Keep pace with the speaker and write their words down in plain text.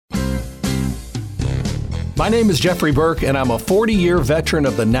My name is Jeffrey Burke, and I'm a 40-year veteran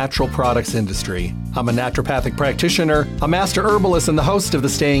of the natural products industry. I'm a naturopathic practitioner, a master herbalist, and the host of the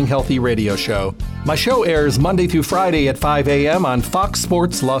Staying Healthy radio show. My show airs Monday through Friday at 5 a.m. on Fox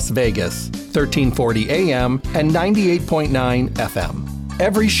Sports Las Vegas, 1340 a.m. and 98.9 FM.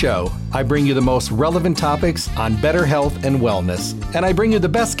 Every show, I bring you the most relevant topics on better health and wellness, and I bring you the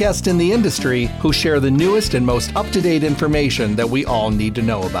best guests in the industry who share the newest and most up-to-date information that we all need to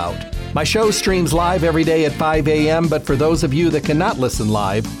know about. My show streams live every day at 5 a.m., but for those of you that cannot listen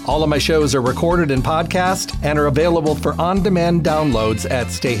live, all of my shows are recorded in podcast and are available for on-demand downloads at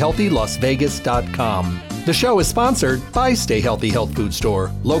stayhealthylasvegas.com. The show is sponsored by Stay Healthy Health Food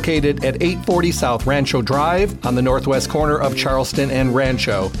Store, located at 840 South Rancho Drive on the northwest corner of Charleston and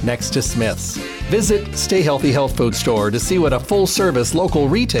Rancho, next to Smith's. Visit Stay Healthy Health Food Store to see what a full-service local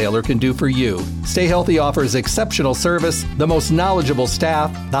retailer can do for you. Stay Healthy offers exceptional service, the most knowledgeable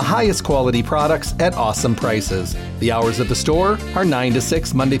staff, the highest quality products at awesome prices. The hours of the store are 9 to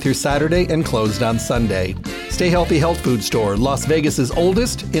 6 Monday through Saturday and closed on Sunday. Stay Healthy Health Food Store, Las Vegas's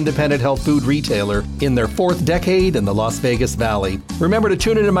oldest independent health food retailer in their 4th decade in the Las Vegas Valley. Remember to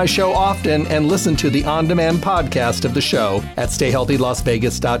tune into my show often and listen to the on-demand podcast of the show at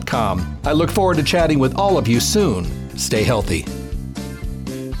stayhealthylasvegas.com. I look forward to chatting with all of you soon. Stay healthy.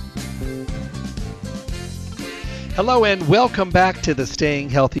 Hello and welcome back to the Staying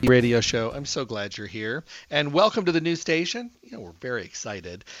Healthy radio show. I'm so glad you're here. And welcome to the new station. We're very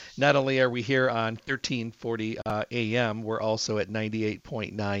excited. Not only are we here on 1340 AM, we're also at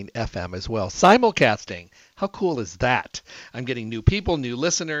 98.9 FM as well. Simulcasting. How cool is that? I'm getting new people, new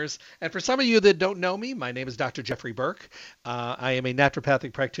listeners. And for some of you that don't know me, my name is Dr. Jeffrey Burke. I am a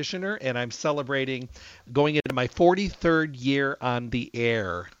naturopathic practitioner, and I'm celebrating going into my 43rd year on the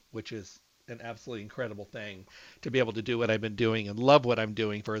air, which is an absolutely incredible thing to be able to do what I've been doing and love what I'm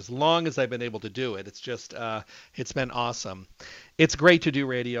doing for as long as I've been able to do it. It's just, it's been awesome. It's great to do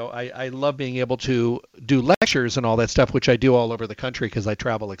radio. I love being able to do lectures and all that stuff, which I do all over the country because I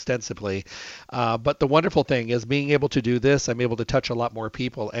travel extensively. But the wonderful thing is being able to do this, I'm able to touch a lot more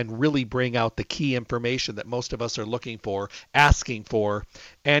people and really bring out the key information that most of us are looking for, asking for,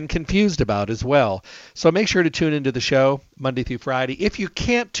 and confused about as well. So make sure to tune into the show Monday through Friday. If you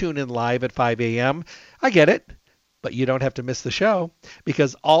can't tune in live at 5 a.m., I get it. But you don't have to miss the show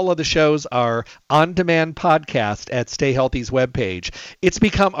because all of the shows are on-demand podcast at Stay Healthy's webpage. It's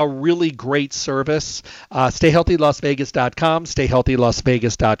become a really great service. StayHealthyLasVegas.com,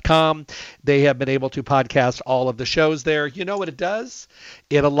 StayHealthyLasVegas.com. They have been able to podcast all of the shows there. You know what it does?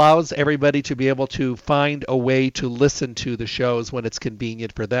 It allows everybody to be able to find a way to listen to the shows when it's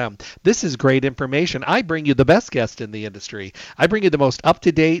convenient for them. This is great information. I bring you the best guest in the industry. I bring you the most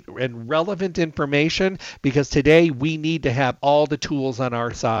up-to-date and relevant information because today we need to have all the tools on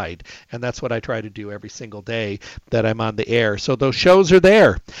our side. And that's what I try to do every single day that I'm on the air. So those shows are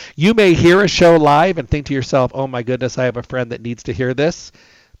there. You may hear a show live and think to yourself, oh my goodness, I have a friend that needs to hear this.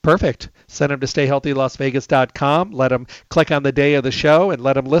 Perfect. Send them to stayhealthylasvegas.com. Let them click on the day of the show and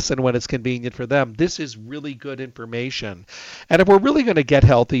let them listen when it's convenient for them. This is really good information. And if we're really going to get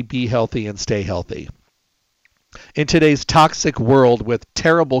healthy, be healthy, and stay healthy. In today's toxic world with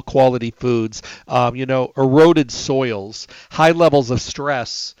terrible quality foods, eroded soils, high levels of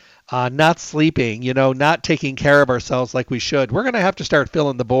stress, not sleeping, not taking care of ourselves like we should, we're going to have to start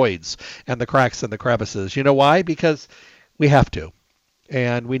filling the voids and the cracks and the crevices. You know why? Because we have to.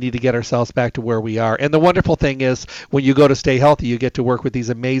 And we need to get ourselves back to where we are. And the wonderful thing is when you go to Stay Healthy, you get to work with these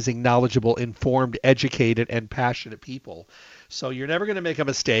amazing, knowledgeable, informed, educated, and passionate people. So you're never going to make a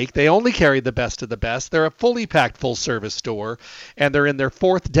mistake. They only carry the best of the best. They're a fully packed full-service store, and they're in their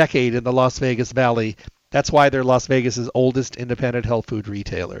 4th decade in the Las Vegas Valley. That's why they're Las Vegas's oldest independent health food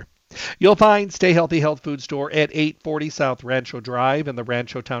retailer. You'll find Stay Healthy Health Food Store at 840 South Rancho Drive in the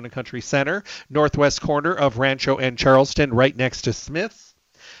Rancho Town and Country Center, northwest corner of Rancho and Charleston, right next to Smith's.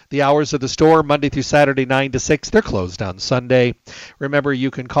 The hours of the store, Monday through Saturday, 9 to 6. They're closed on Sunday. Remember,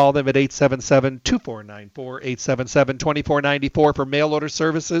 you can call them at 877-2494, 877-2494 for mail order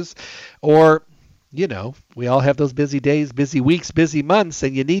services. Or, we all have those busy days, busy weeks, busy months,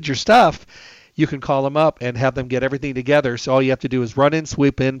 and you need your stuff. You can call them up and have them get everything together. So all you have to do is run in,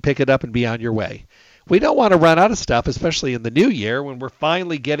 sweep in, pick it up, and be on your way. We don't want to run out of stuff, especially in the new year when we're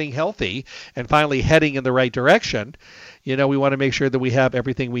finally getting healthy and finally heading in the right direction. We want to make sure that we have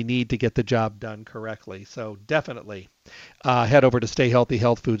everything we need to get the job done correctly. So definitely head over to Stay Healthy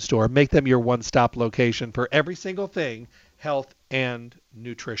Health Food Store. Make them your one-stop location for every single thing, health and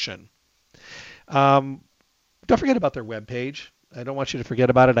nutrition. Don't forget about their webpage. I don't want you to forget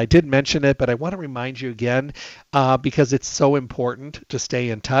about it. I did mention it, but I want to remind you again because it's so important to stay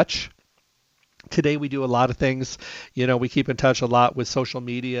in touch. Today we do a lot of things. We keep in touch a lot with social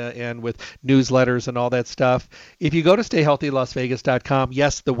media and with newsletters and all that stuff. If you go to stayhealthylasvegas.com,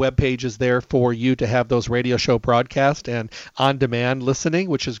 yes, the webpage is there for you to have those radio show broadcasts and on-demand listening,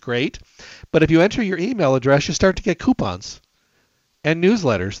 which is great. But if you enter your email address, you start to get coupons and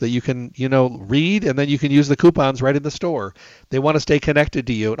newsletters that you can, read, and then you can use the coupons right in the store. They want to stay connected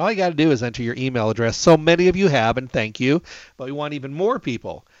to you, and all you got to do is enter your email address. So many of you have, and thank you, but we want even more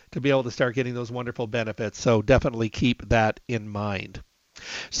people to be able to start getting those wonderful benefits. So definitely keep that in mind.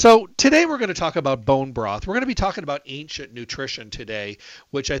 So today we're going to talk about bone broth. We're going to be talking about ancient nutrition today,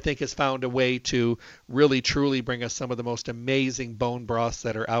 which I think has found a way to really truly bring us some of the most amazing bone broths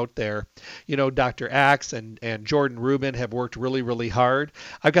that are out there. Dr. Axe and Jordan Rubin have worked really, really hard.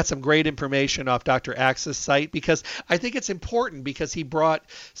 I've got some great information off Dr. Axe's site because I think it's important because he brought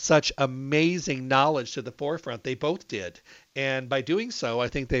such amazing knowledge to the forefront. They both did. And by doing so, I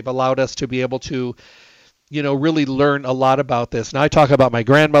think they've allowed us to be able to really learn a lot about this. And I talk about my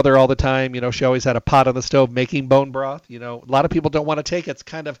grandmother all the time. She always had a pot on the stove making bone broth. A lot of people don't want to take it. It's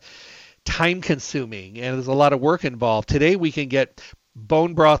kind of time consuming and there's a lot of work involved. Today we can get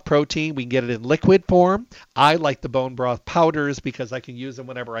bone broth protein. We can get it in liquid form. I like the bone broth powders because I can use them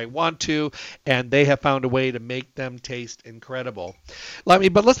whenever I want to, and they have found a way to make them taste incredible.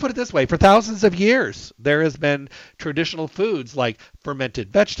 But let's put it this way. For thousands of years, there has been traditional foods like fermented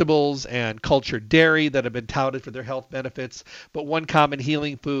vegetables and cultured dairy that have been touted for their health benefits, but one common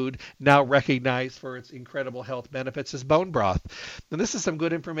healing food now recognized for its incredible health benefits is bone broth. And this is some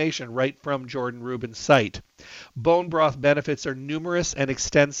good information right from Jordan Rubin's site. Bone broth benefits are numerous and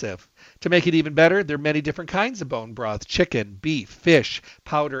extensive. To make it even better, there are many different kinds of bone broth: chicken, beef, fish,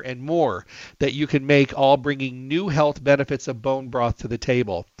 powder, and more that you can make, all bringing new health benefits of bone broth to the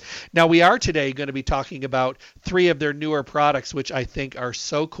table. Now, we are today going to be talking about 3 of their newer products, which I think are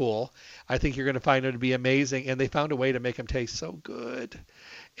so cool. I think you're going to find them to be amazing, and they found a way to make them taste so good.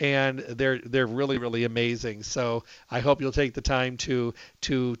 And they're really, really amazing. So I hope you'll take the time to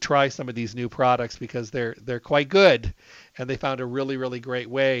try some of these new products because they're quite good, and they found a really, really great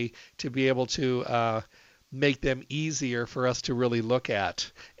way to be able to make them easier for us to really look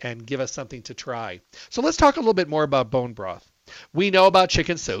at and give us something to try. So let's talk a little bit more about bone broth. We know about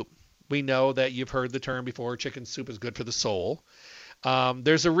chicken soup. We know that you've heard the term before, chicken soup is good for the soul.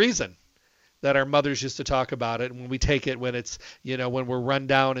 There's a reason that our mothers used to talk about it. And when we take it, when it's, when we're run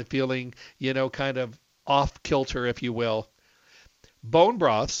down and feeling, kind of off kilter, if you will. Bone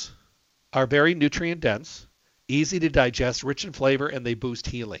broths are very nutrient dense, easy to digest, rich in flavor, and they boost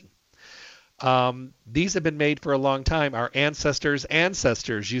healing. These have been made for a long time. Our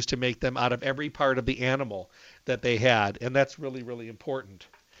ancestors used to make them out of every part of the animal that they had. And that's really, really important.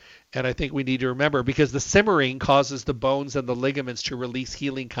 And I think we need to remember, because the simmering causes the bones and the ligaments to release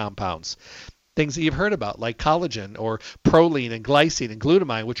healing compounds. Things that you've heard about, like collagen or proline and glycine and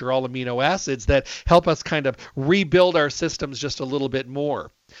glutamine, which are all amino acids that help us kind of rebuild our systems just a little bit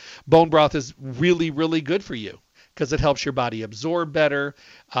more. Bone broth is really, really good for you because it helps your body absorb better.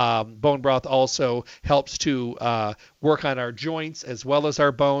 Bone broth also helps to work on our joints as well as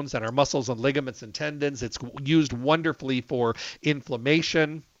our bones and our muscles and ligaments and tendons. It's used wonderfully for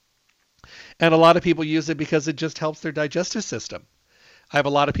inflammation. And a lot of people use it because it just helps their digestive system. I have a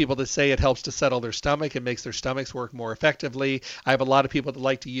lot of people that say it helps to settle their stomach and makes their stomachs work more effectively. I have a lot of people that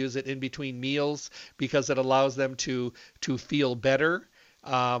like to use it in between meals because it allows them to feel better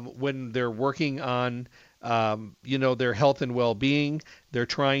when they're working on their health and well-being. They're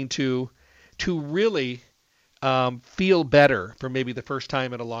trying to really feel better for maybe the first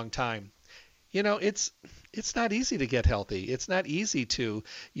time in a long time. It's not easy to get healthy. It's not easy to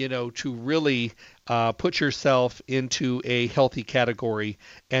really put yourself into a healthy category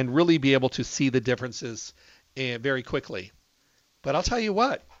and really be able to see the differences very quickly. But I'll tell you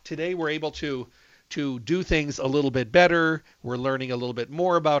what, today we're able to do things a little bit better. We're learning a little bit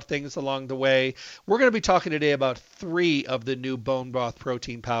more about things along the way. We're going to be talking today about 3 of the new bone broth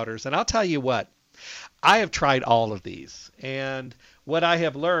protein powders. And I'll tell you what, I have tried all of these. And what I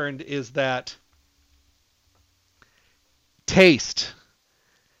have learned is that taste,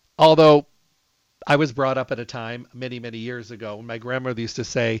 although I was brought up at a time many, many years ago when my grandmother used to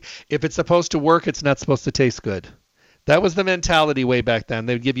say, if it's supposed to work, it's not supposed to taste good. That was the mentality way back then.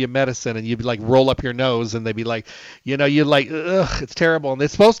 They would give you medicine and you'd be like, roll up your nose, and they'd be like, you're like, ugh, it's terrible. And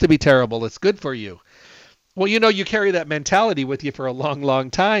it's supposed to be terrible. It's good for you. Well, you carry that mentality with you for a long, long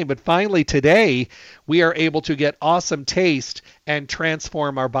time. But finally today, we are able to get awesome taste and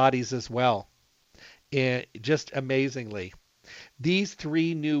transform our bodies as well. Just amazingly. These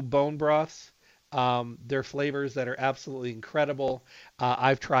 3 new bone broths, they're flavors that are absolutely incredible.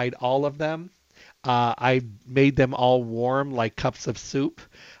 I've tried all of them. I made them all warm like cups of soup.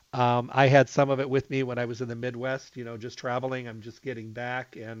 I had some of it with me when I was in the Midwest, just traveling. I'm just getting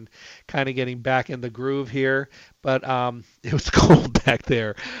back and kind of getting back in the groove here. But it was cold back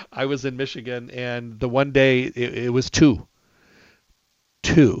there. I was in Michigan, and the one day it was two.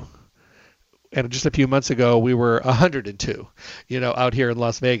 And just a few months ago, we were 102, out here in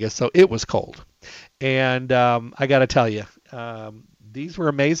Las Vegas. So it was cold. And I got to tell you, these were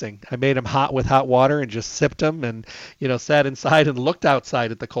amazing. I made them hot with hot water and just sipped them and, sat inside and looked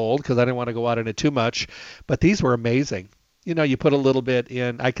outside at the cold because I didn't want to go out in it too much. But these were amazing. You put a little bit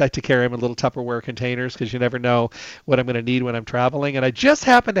in. I like to carry them in little Tupperware containers because you never know what I'm going to need when I'm traveling. And I just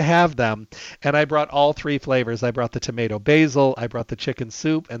happened to have them. And I brought all three flavors. I brought the tomato basil, I brought the chicken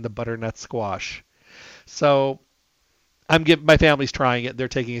soup, and the butternut squash. So my family's trying it. They're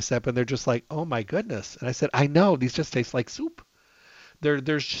taking a sip and they're just like, oh my goodness. And I said, I know, these just taste like soup.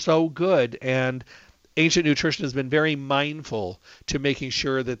 They're so good. And Ancient Nutrition has been very mindful to making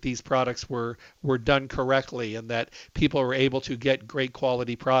sure that these products were done correctly and that people were able to get great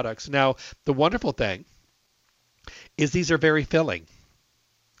quality products. Now, the wonderful thing is these are very filling,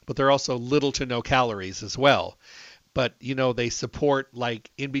 but they're also little to no calories as well. But, they support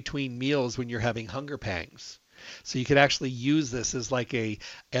like in between meals when you're having hunger pangs. So you could actually use this as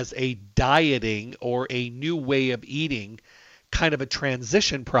as a dieting or a new way of eating, kind of a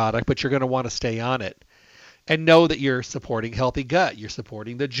transition product, but you're going to want to stay on it. And know that you're supporting healthy gut, you're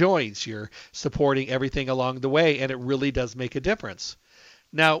supporting the joints, you're supporting everything along the way, and it really does make a difference.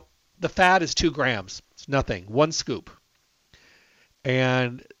 Now, the fat is 2 grams. It's nothing, 1 scoop.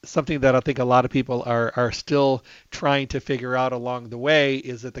 And something that I think a lot of people are still trying to figure out along the way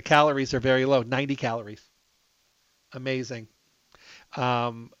is that the calories are very low, 90 calories. Amazing.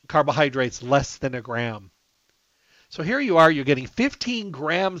 Carbohydrates less than 1 gram. So here you are, you're getting 15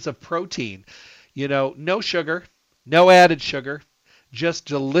 grams of protein. No sugar, no added sugar, just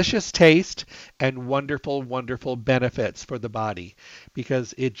delicious taste and wonderful, wonderful benefits for the body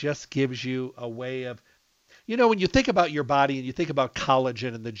because it just gives you a way of, when you think about your body and you think about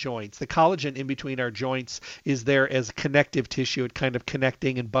collagen in the joints, the collagen in between our joints is there as connective tissue, it kind of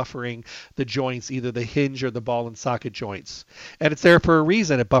connecting and buffering the joints, either the hinge or the ball and socket joints. And it's there for a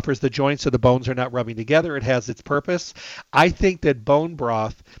reason. It buffers the joints so the bones are not rubbing together. It has its purpose. I think that bone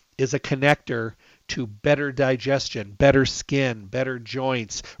broth is a connector to better digestion, better skin, better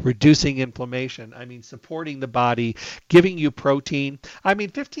joints, reducing inflammation. Supporting the body, giving you protein.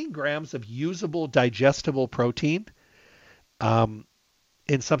 15 grams of usable, digestible protein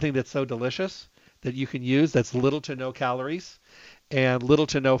in something that's so delicious that you can use, that's little to no calories and little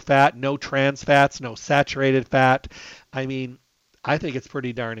to no fat, no trans fats, no saturated fat. I think it's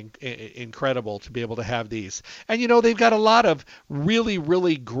pretty darn incredible to be able to have these. And, they've got a lot of really,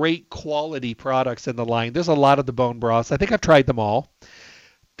 really great quality products in the line. There's a lot of the bone broths. I think I've tried them all.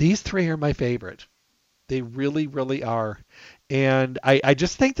 These 3 are my favorite. They really, really are. And I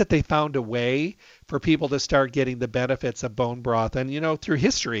just think that they found a way for people to start getting the benefits of bone broth. And, through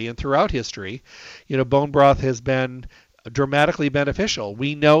history and throughout history, bone broth has been dramatically beneficial.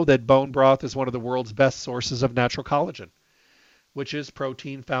 We know that bone broth is one of the world's best sources of natural collagen, which is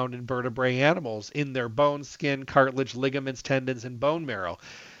protein found in vertebrate animals, in their bones, skin, cartilage, ligaments, tendons, and bone marrow.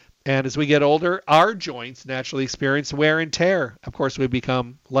 And as we get older, our joints naturally experience wear and tear. Of course, we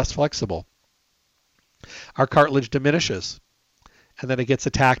become less flexible. Our cartilage diminishes, and then it gets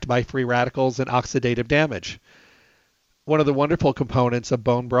attacked by free radicals and oxidative damage. One of the wonderful components of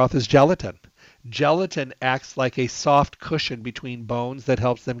bone broth is gelatin. Gelatin acts like a soft cushion between bones that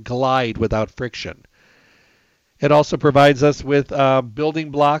helps them glide without friction. It also provides us with building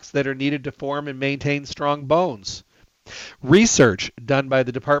blocks that are needed to form and maintain strong bones. Research done by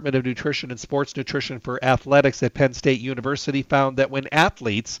the Department of Nutrition and Sports Nutrition for Athletics at Penn State University found that when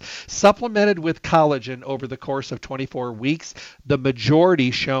athletes supplemented with collagen over the course of 24 weeks, the majority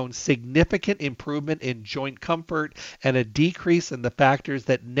shown significant improvement in joint comfort and a decrease in the factors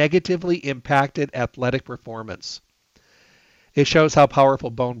that negatively impacted athletic performance. It shows how powerful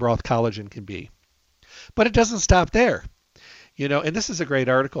bone broth collagen can be. But it doesn't stop there. And this is a great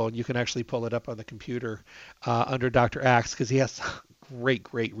article, and you can actually pull it up on the computer under Dr. Axe because he has great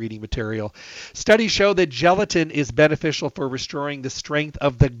reading material. Studies show that gelatin is beneficial for restoring the strength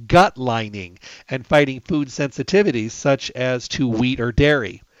of the gut lining and fighting food sensitivities such as to wheat or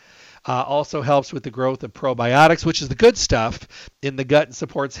dairy. Also helps with the growth of probiotics, which is the good stuff in the gut and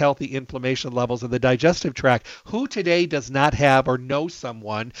supports healthy inflammation levels in the digestive tract. Who today does not have or know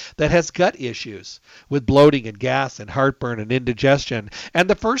someone that has gut issues with bloating and gas and heartburn and indigestion? And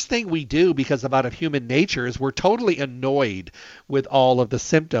the first thing we do, because of out of human nature, is we're totally annoyed with all of the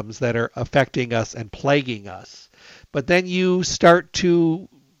symptoms that are affecting us and plaguing us. But then you start to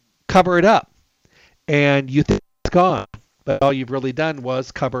cover it up and you think it's gone. But all you've really done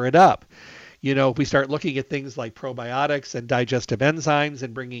was cover it up. If we start looking at things like probiotics and digestive enzymes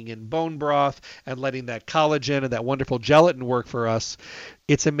and bringing in bone broth and letting that collagen and that wonderful gelatin work for us,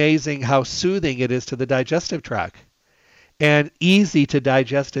 it's amazing how soothing it is to the digestive tract and easy to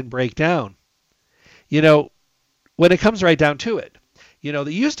digest and break down. When it comes right down to it,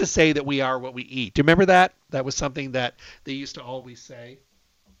 they used to say that we are what we eat. Do you remember that? That was something that they used to always say.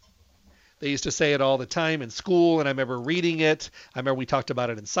 They used to say it all the time in school, and I remember reading it. I remember we talked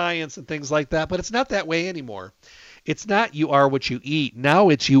about it in science and things like that, but it's not that way anymore. It's not you are what you eat. Now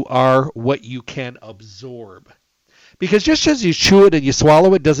it's you are what you can absorb. Because just as you chew it and you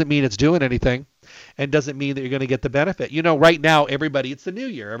swallow it doesn't mean it's doing anything and doesn't mean that you're going to get the benefit. Right now, it's the new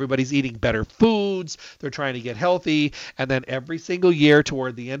year. Everybody's eating better foods. They're trying to get healthy. And then every single year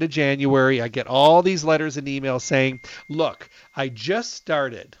toward the end of January, I get all these letters and emails saying, look, I just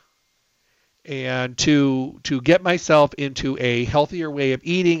started and to get myself into a healthier way of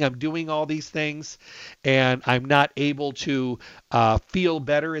eating. I'm doing all these things and I'm not able to feel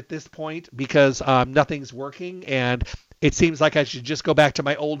better at this point because nothing's working, and it seems like I should just go back to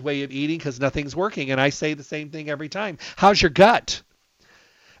my old way of eating because nothing's working. And I say the same thing every time. How's your gut?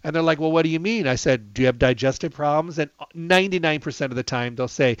 And they're like, well, what do you mean? I said, do you have digestive problems? And 99% of the time they'll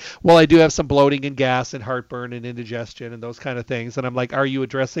say, well, I do have some bloating and gas and heartburn and indigestion and those kind of things. And I'm like, are you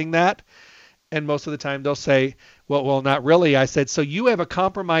addressing that? And most of the time they'll say, well, not really. I said, so you have a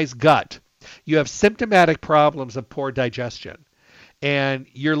compromised gut. You have symptomatic problems of poor digestion, and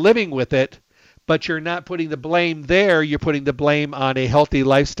you're living with it, but you're not putting the blame there. You're putting the blame on a healthy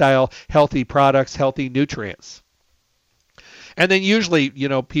lifestyle, healthy products, healthy nutrients. And then usually,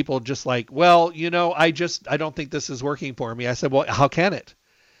 people just like, well, I don't think this is working for me. I said, well, how can it?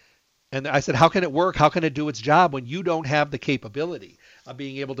 And I said, how can it work? How can it do its job when you don't have the capability of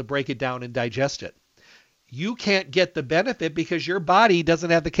being able to break it down and digest it? You can't get the benefit because your body doesn't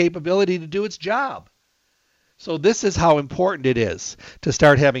have the capability to do its job. So this is how important it is to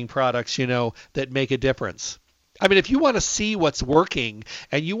start having products, that make a difference. I mean, if you want to see what's working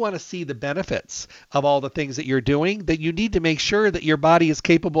and you want to see the benefits of all the things that you're doing, then you need to make sure that your body is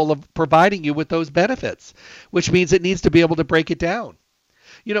capable of providing you with those benefits, which means it needs to be able to break it down.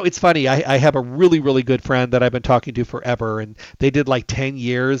 It's funny. I have a really, really good friend that I've been talking to forever, and they did like 10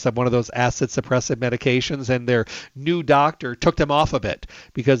 years of one of those acid suppressive medications, and their new doctor took them off of it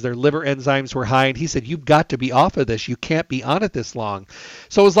because their liver enzymes were high. And he said, you've got to be off of this. You can't be on it this long.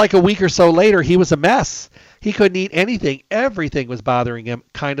 So it was like a week or so later, he was a mess. He couldn't eat anything. Everything was bothering him,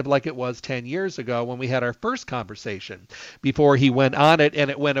 kind of like it was 10 years ago when we had our first conversation before he went on it, and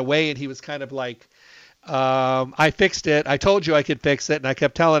it went away, and he was kind of like, I fixed it. I told you I could fix it. And I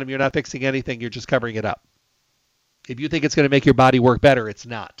kept telling him, you're not fixing anything. You're just covering it up. If you think it's going to make your body work better, it's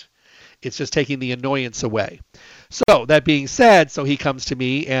not. It's just taking the annoyance away. So that being said, so he comes to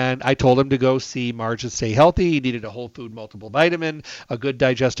me and I told him to go see Marge and Stay Healthy. He needed a whole food multiple vitamin, a good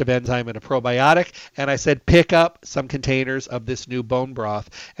digestive enzyme, and a probiotic. And I said, pick up some containers of this new bone broth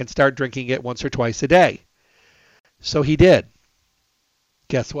and start drinking it once or twice a day. So he did.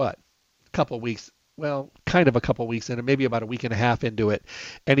 Guess what? A couple weeks in, maybe about a week and a half into it,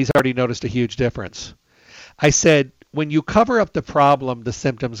 and he's already noticed a huge difference. I said, when you cover up the problem, the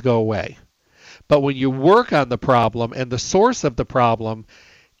symptoms go away. But when you work on the problem and the source of the problem,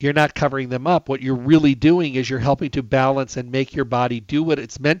 you're not covering them up. What you're really doing is you're helping to balance and make your body do what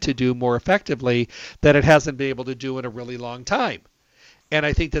it's meant to do more effectively that it hasn't been able to do in a really long time. And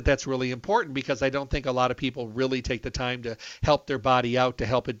I think that that's really important because I don't think a lot of people really take the time to help their body out to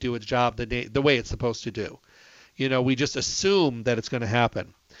help it do its job the way it's supposed to do. We just assume that it's going to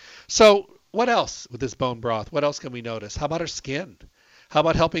happen. So what else with this bone broth? What else can we notice? How about our skin? How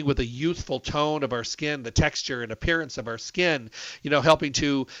about helping with the youthful tone of our skin, the texture and appearance of our skin, helping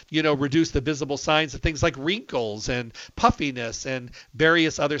to, reduce the visible signs of things like wrinkles and puffiness and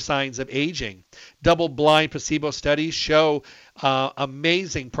various other signs of aging. Double-blind placebo studies show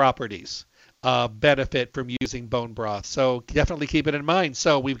amazing properties benefit from using bone broth. So definitely keep it in mind.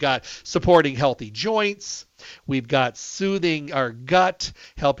 So we've got supporting healthy joints, We've got soothing our gut,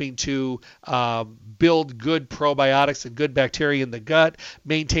 helping to build good probiotics and good bacteria in the gut,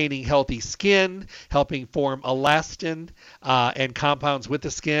 maintaining healthy skin, helping form elastin and compounds with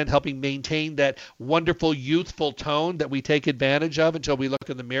the skin, helping maintain that wonderful youthful tone that we take advantage of until we look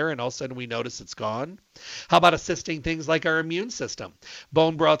in the mirror and all of a sudden we notice it's gone. How about assisting things like our immune system?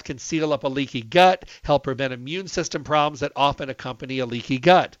 Bone broth can seal up a leaky gut, help prevent immune system problems that often accompany a leaky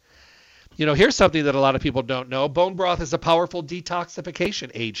gut. Here's something that a lot of people don't know. Bone broth is a powerful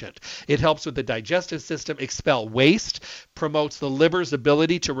detoxification agent. It helps with the digestive system expel waste, promotes the liver's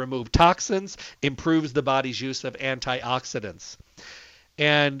ability to remove toxins, improves the body's use of antioxidants.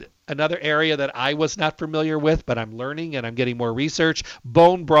 And another area that I was not familiar with, but I'm learning and I'm getting more research,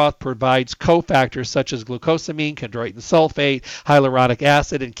 bone broth provides cofactors such as glucosamine, chondroitin sulfate, hyaluronic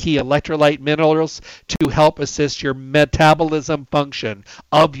acid, and key electrolyte minerals to help assist your metabolism function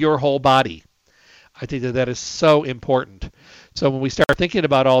of your whole body. I think that is so important. So when we start thinking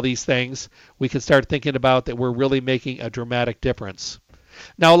about all these things, we can start thinking about that we're really making a dramatic difference.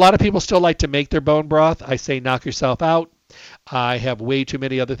 Now, a lot of people still like to make their bone broth. I say knock yourself out. I have way too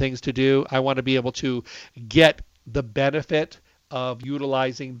many other things to do. I want to be able to get the benefit of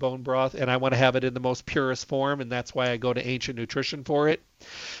utilizing bone broth, and I want to have it in the most purest form, and that's why I go to Ancient Nutrition for it.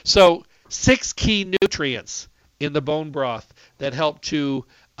 So 6 key nutrients in the bone broth that help to,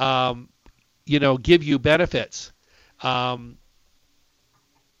 give you benefits. The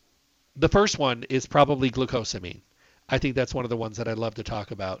first one is probably glucosamine. I think that's one of the ones that I love to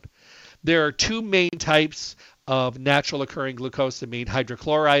talk about. There are 2 main types of natural occurring glucosamine,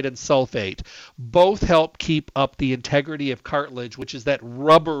 hydrochloride and sulfate. Both help keep up the integrity of cartilage, which is that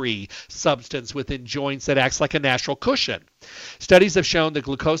rubbery substance within joints that acts like a natural cushion. Studies have shown that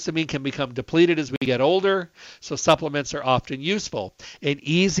glucosamine can become depleted as we get older, so supplements are often useful. An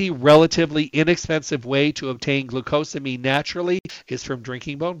easy, relatively inexpensive way to obtain glucosamine naturally is from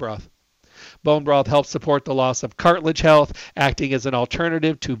drinking bone broth. Bone broth helps support the loss of cartilage health, acting as an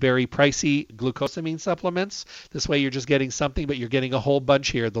alternative to very pricey glucosamine supplements. This way you're just getting something, but you're getting a whole bunch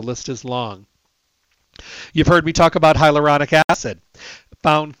here. The list is long. You've heard me talk about hyaluronic acid.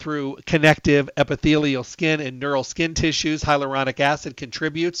 Found through connective epithelial skin and neural skin tissues, hyaluronic acid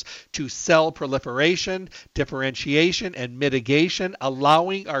contributes to cell proliferation, differentiation, and mitigation,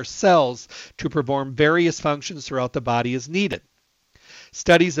 allowing our cells to perform various functions throughout the body as needed.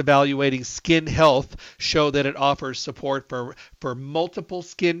 Studies evaluating skin health show that it offers support for multiple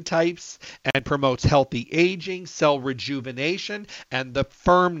skin types and promotes healthy aging, cell rejuvenation, and the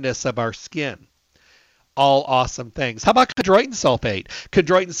firmness of our skin. All awesome things. How about chondroitin sulfate?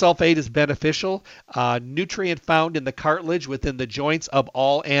 Chondroitin sulfate is beneficial, nutrient found in the cartilage within the joints of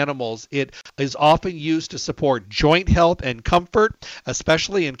all animals. It is often used to support joint health and comfort,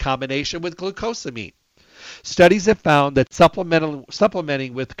 especially in combination with glucosamine. Studies have found that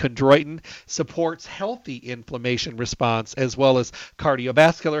supplementing with chondroitin supports healthy inflammation response as well as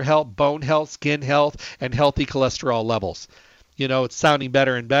cardiovascular health, bone health, skin health, and healthy cholesterol levels. It's sounding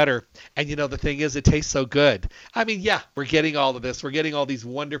better and better. And the thing is, it tastes so good. I mean, yeah, we're getting all of this. We're getting all these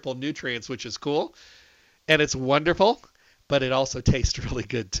wonderful nutrients, which is cool. And it's wonderful, but it also tastes really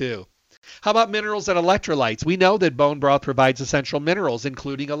good too. How about minerals and electrolytes? We know that bone broth provides essential minerals,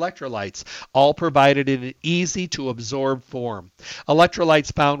 including electrolytes, all provided in an easy-to-absorb form.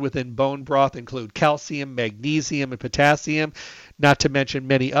 Electrolytes found within bone broth include calcium, magnesium, and potassium, not to mention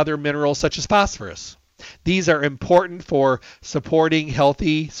many other minerals such as phosphorus. These are important for supporting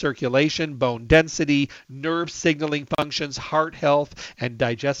healthy circulation, bone density, nerve signaling functions, heart health, and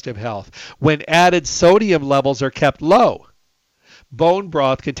digestive health. When added sodium levels are kept low, bone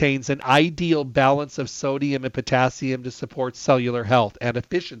broth contains an ideal balance of sodium and potassium to support cellular health and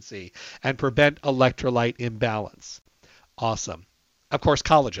efficiency and prevent electrolyte imbalance. Awesome. Of course,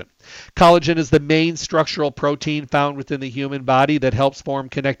 collagen. Collagen is the main structural protein found within the human body that helps form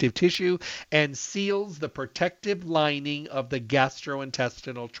connective tissue and seals the protective lining of the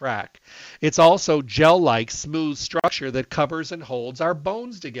gastrointestinal tract. It's also gel-like, smooth structure that covers and holds our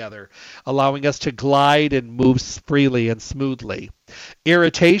bones together, allowing us to glide and move freely and smoothly.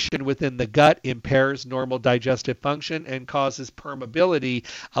 Irritation within the gut impairs normal digestive function and causes permeability,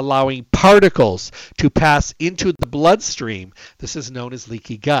 allowing particles to pass into the bloodstream. This is known as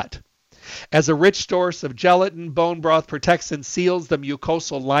leaky gut. As a rich source of gelatin, bone broth protects and seals the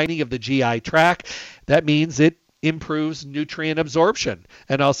mucosal lining of the GI tract. That means it improves nutrient absorption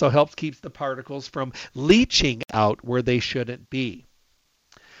and also helps keep the particles from leaching out where they shouldn't be.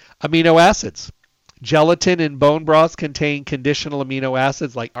 Amino acids. Gelatin in bone broths contain conditional amino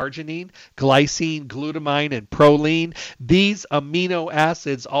acids like arginine, glycine, glutamine, and proline. These amino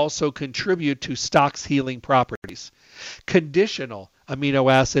acids also contribute to stock's healing properties. Conditional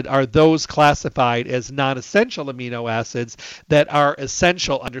amino acid are those classified as non-essential amino acids that are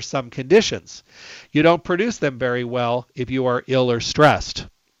essential under some conditions. You don't produce them very well if you are ill or stressed.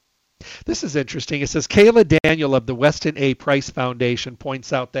 This is interesting. It says Kayla Daniel of the Weston A. Price Foundation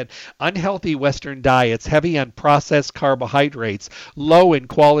points out that unhealthy Western diets, heavy on processed carbohydrates, low in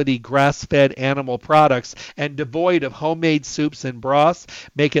quality grass-fed animal products, and devoid of homemade soups and broths,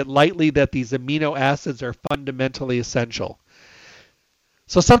 make it likely that these amino acids are fundamentally essential.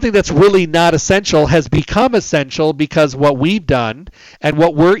 So something that's really not essential has become essential because what we've done and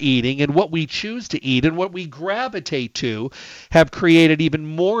what we're eating and what we choose to eat and what we gravitate to have created even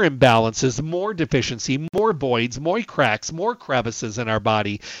more imbalances, more deficiency, more voids, more cracks, more crevices in our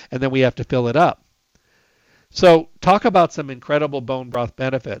body, and then we have to fill it up. So talk about some incredible bone broth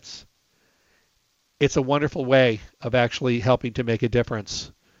benefits. It's a wonderful way of actually helping to make a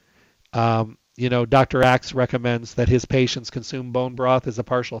difference. Dr. Axe recommends that his patients consume bone broth as a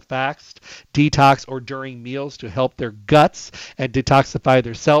partial fast, detox, or during meals to help their guts and detoxify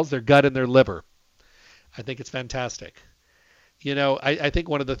their cells, their gut, and their liver. I think it's fantastic. I think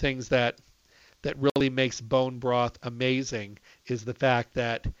one of the things that really makes bone broth amazing is the fact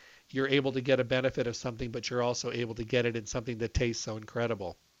that you're able to get a benefit of something, but you're also able to get it in something that tastes so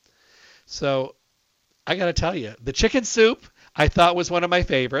incredible. So I got to tell you, the chicken soup I thought was one of my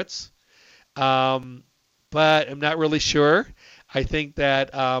favorites. But I'm not really sure. I think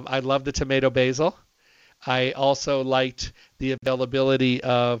that I love the tomato basil. I also liked the availability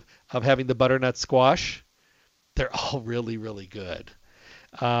of having the butternut squash. They're all really, really good.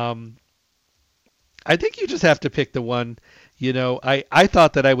 I think you just have to pick the one. I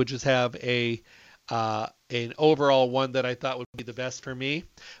thought that I would just have an overall one that I thought would be the best for me,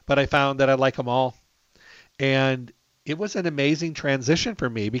 but I found that I like them all. And it was an amazing transition for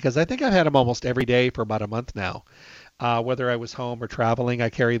me because I think I've had them almost every day for about a month now. Whether I was home or traveling,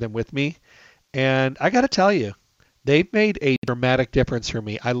 I carry them with me. And I got to tell you, they've made a dramatic difference for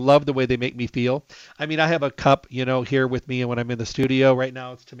me. I love the way they make me feel. I mean, I have a cup, here with me when I'm in the studio. Right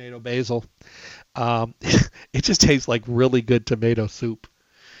now it's tomato basil. It just tastes like really good tomato soup,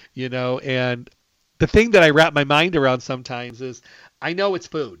 And the thing that I wrap my mind around sometimes is I know it's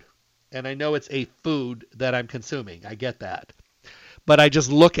food. And I know it's a food that I'm consuming. I get that. But I just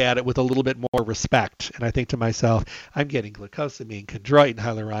look at it with a little bit more respect. And I think to myself, I'm getting glucosamine, chondroitin,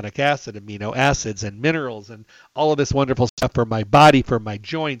 hyaluronic acid, amino acids, and minerals, and all of this wonderful stuff for my body, for my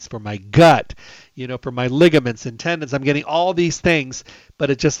joints, for my gut, for my ligaments and tendons. I'm getting all these things, but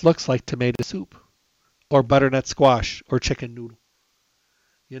it just looks like tomato soup or butternut squash or chicken noodle.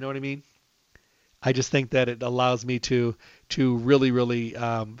 You know what I mean? I just think that it allows me to really, really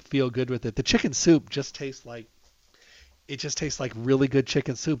feel good with it. The chicken soup just tastes like really good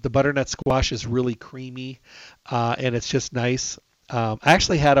chicken soup. The butternut squash is really creamy, and it's just nice. I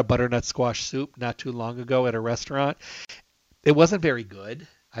actually had a butternut squash soup not too long ago at a restaurant. It wasn't very good.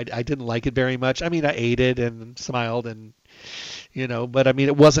 I didn't like it very much. I mean, I ate it and smiled and, but I mean,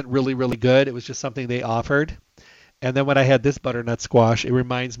 it wasn't really, really good. It was just something they offered. And then when I had this butternut squash, it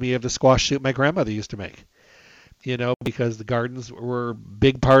reminds me of the squash soup my grandmother used to make, because the gardens were a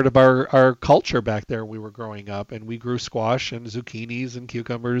big part of our culture back there when we were growing up. And we grew squash and zucchinis and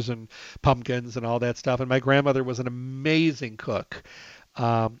cucumbers and pumpkins and all that stuff. And my grandmother was an amazing cook.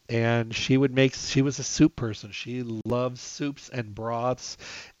 And she was a soup person. She loved soups and broths,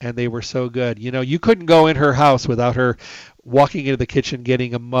 and they were so good. You couldn't go in her house without her walking into the kitchen,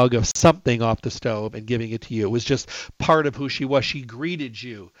 getting a mug of something off the stove and giving it to you. It was just part of who she was. She greeted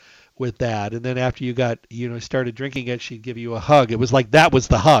you with that. And then after you got, started drinking it, she'd give you a hug. It was like that was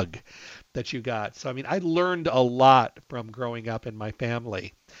the hug that you got. So, I mean, I learned a lot from growing up in my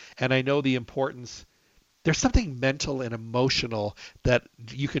family, and I know the importance. There's something mental and emotional that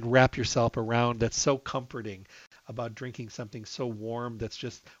you can wrap yourself around that's so comforting about drinking something so warm that's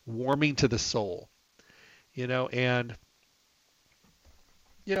just warming to the soul, and,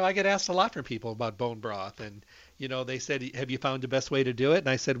 I get asked a lot from people about bone broth, and, they said, have you found the best way to do it? And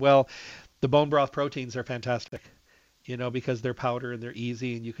I said, well, the bone broth proteins are fantastic. Because they're powder and they're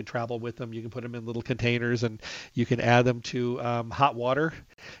easy and you can travel with them. You can put them in little containers and you can add them to hot water.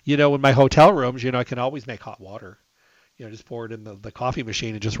 In my hotel rooms, I can always make hot water. Just pour it in the coffee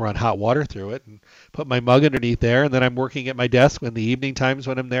machine and just run hot water through it and put my mug underneath there. And then I'm working at my desk in the evening times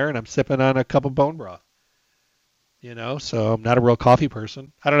when I'm there and I'm sipping on a cup of bone broth. So I'm not a real coffee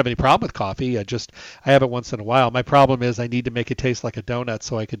person. I don't have any problem with coffee. I have it once in a while. My problem is I need to make it taste like a donut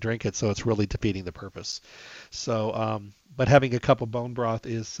so I can drink it, so it's really defeating the purpose. But having a cup of bone broth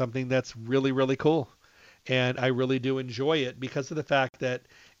is something that's really, really cool. And I really do enjoy it because of the fact that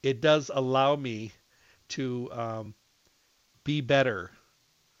it does allow me to be better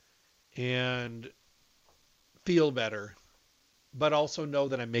and feel better, but also know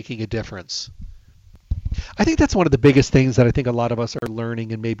that I'm making a difference. I think that's one of the biggest things that I think a lot of us are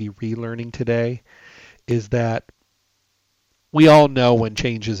learning and maybe relearning today is that we all know when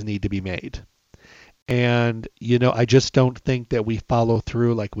changes need to be made. And, I just don't think that we follow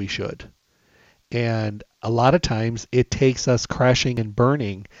through like we should. And a lot of times it takes us crashing and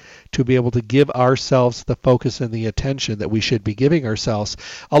burning to be able to give ourselves the focus and the attention that we should be giving ourselves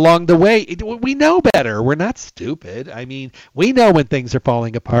along the way. We know better. We're not stupid. I mean, we know when things are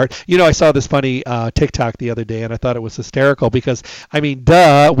falling apart. I saw this funny TikTok the other day, and I thought it was hysterical because,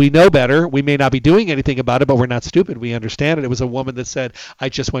 duh, we know better. We may not be doing anything about it, but we're not stupid. We understand it. It was a woman that said, I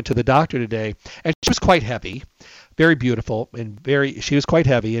just went to the doctor today, and she was quite heavy. Very beautiful and she was quite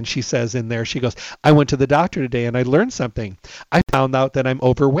heavy. And she says in there, she goes, I went to the doctor today and I learned something. I found out that I'm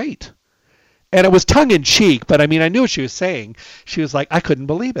overweight. And it was tongue in cheek, but I knew what she was saying. She was like, I couldn't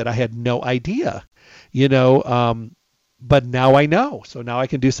believe it. I had no idea, but now I know. So now I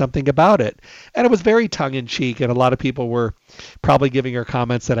can do something about it. And it was very tongue in cheek. And a lot of people were probably giving her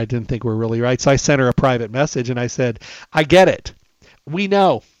comments that I didn't think were really right. So I sent her a private message and I said, I get it. We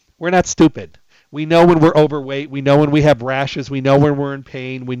know. We're not stupid. We know when we're overweight. We know when we have rashes. We know when we're in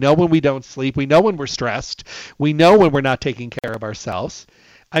pain. We know when we don't sleep. We know when we're stressed. We know when we're not taking care of ourselves.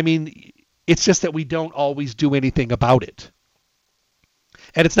 It's just that we don't always do anything about it.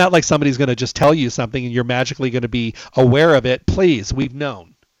 And it's not like somebody's going to just tell you something and you're magically going to be aware of it. Please, we've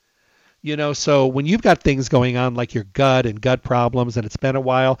known. So when you've got things going on like your gut and gut problems and it's been a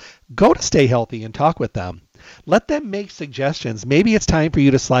while, go to Stay Healthy and talk with them. Let them make suggestions. Maybe it's time for you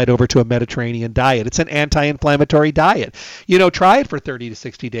to slide over to a Mediterranean diet. It's an anti-inflammatory diet. Try it for 30 to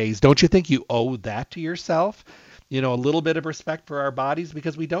 60 days. Don't you think you owe that to yourself? A little bit of respect for our bodies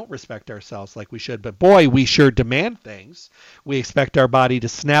because we don't respect ourselves like we should. But boy, we sure demand things. We expect our body to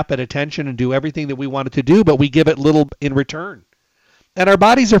snap at attention and do everything that we want it to do, but we give it little in return. And our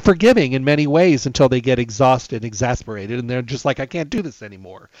bodies are forgiving in many ways until they get exhausted, exasperated, and they're just like, I can't do this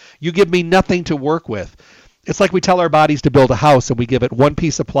anymore. You give me nothing to work with. It's like we tell our bodies to build a house and we give it one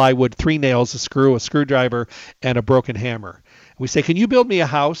piece of plywood, 3 nails, a screw, a screwdriver, and a broken hammer. We say, can you build me a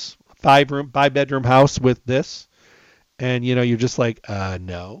house, 5-bedroom house with this? And, you're just like,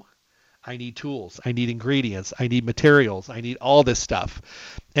 no. I need tools. I need ingredients. I need materials. I need all this stuff.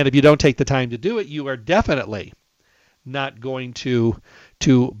 And if you don't take the time to do it, you are definitely not going to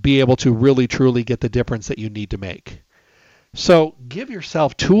be able to really, truly get the difference that you need to make. So give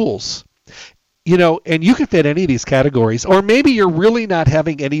yourself tools. And you can fit any of these categories, or maybe you're really not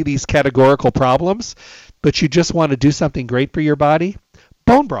having any of these categorical problems, but you just want to do something great for your body.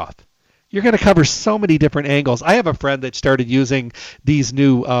 Bone broth. You're going to cover so many different angles. I have a friend that started using these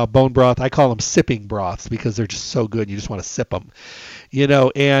new bone broth. I call them sipping broths because they're just so good. You just want to sip them,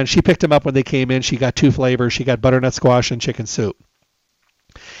 and she picked them up when they came in. She got 2 flavors. She got butternut squash and chicken soup.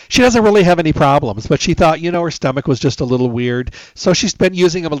 She doesn't really have any problems, but she thought, her stomach was just a little weird. So she's been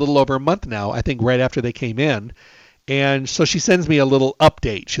using them a little over a month now, I think right after they came in. And so she sends me a little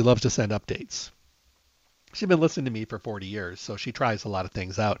update. She loves to send updates. She's been listening to me for 40 years, so she tries a lot of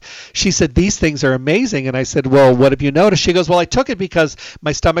things out. She said, these things are amazing. And I said, well, what have you noticed? She goes, well, I took it because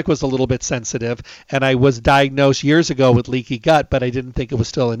my stomach was a little bit sensitive, and I was diagnosed years ago with leaky gut, but I didn't think it was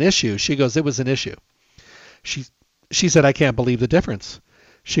still an issue. She goes, it was an issue. She said, I can't believe the difference.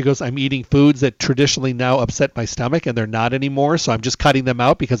 She goes, I'm eating foods that traditionally now upset my stomach, and they're not anymore, so I'm just cutting them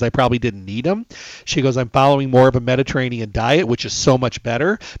out because I probably didn't need them. She goes, I'm following more of a Mediterranean diet, which is so much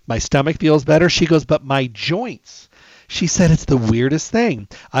better. My stomach feels better. She goes, but my joints. She said, it's the weirdest thing.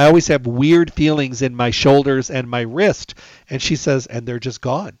 I always have weird feelings in my shoulders and my wrist. And she says, and they're just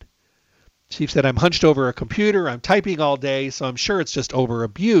gone. She said, I'm hunched over a computer. I'm typing all day, so I'm sure it's just over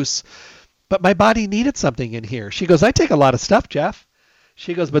abuse. But my body needed something in here. She goes, I take a lot of stuff, Jeff.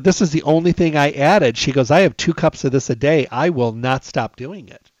 She goes, but this is the only thing I added. She goes, I have 2 cups of this a day. I will not stop doing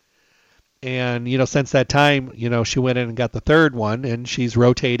it. And, since that time, she went in and got the 3rd one, and she's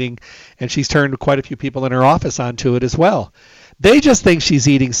rotating, and she's turned quite a few people in her office onto it as well. They just think she's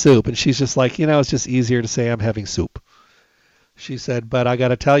eating soup, and she's just like, it's just easier to say I'm having soup. She said, but I got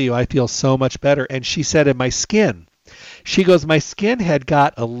to tell you, I feel so much better. And she said, in my skin, she goes, my skin had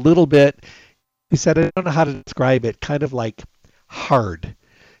got a little bit, she said, I don't know how to describe it, kind of like hard.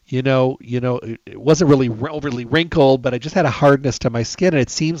 It wasn't really overly wrinkled, but I just had a hardness to my skin, and it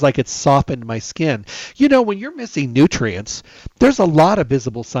seems like it's softened my skin. When you're missing nutrients, there's a lot of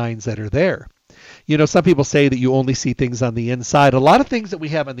visible signs that are there. Some people say that you only see things on the inside. A lot of things that we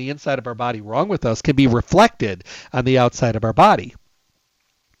have on the inside of our body wrong with us can be reflected on the outside of our body.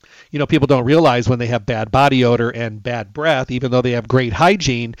 People don't realize when they have bad body odor and bad breath, even though they have great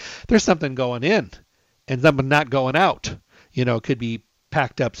hygiene, there's something going in and something not going out. It could be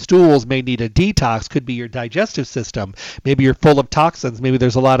packed up stools, may need a detox, could be your digestive system. Maybe you're full of toxins. Maybe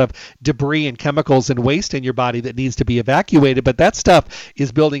there's a lot of debris and chemicals and waste in your body that needs to be evacuated, but that stuff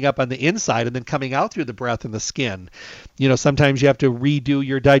is building up on the inside and then coming out through the breath and the skin. Sometimes you have to redo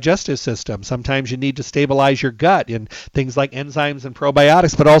your digestive system. Sometimes you need to stabilize your gut and things like enzymes and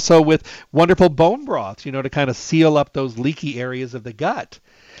probiotics, but also with wonderful bone broths, to kind of seal up those leaky areas of the gut,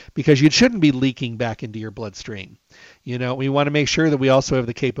 because you shouldn't be leaking back into your bloodstream. We want to make sure that we also have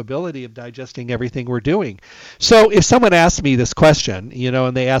the capability of digesting everything we're doing. So if someone asks me this question,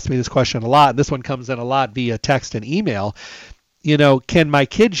 and they ask me this question a lot, and this one comes in a lot via text and email, can my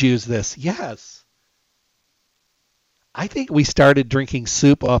kids use this? Yes. I think we started drinking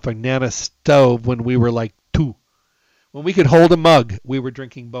soup off a Nana stove when we were like 2. When we could hold a mug, we were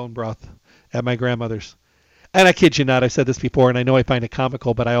drinking bone broth at my grandmother's. And I kid you not, I've said this before, and I know I find it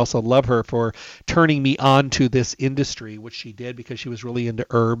comical, but I also love her for turning me on to this industry, which she did because she was really into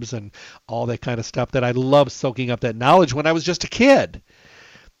herbs and all that kind of stuff, that I love soaking up that knowledge when I was just a kid.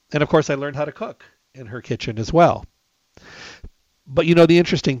 And of course, I learned how to cook in her kitchen as well. But the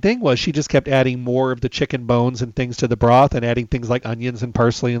interesting thing was she just kept adding more of the chicken bones and things to the broth and adding things like onions and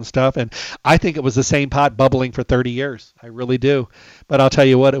parsley and stuff. And I think it was the same pot bubbling for 30 years. I really do. But I'll tell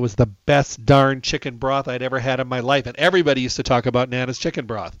you what, it was the best darn chicken broth I'd ever had in my life. And everybody used to talk about Nana's chicken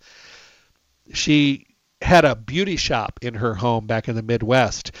broth. She had a beauty shop in her home back in the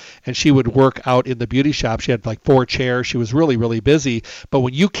Midwest, and she would work out in the beauty shop. She had like 4 chairs. She was really, really busy. But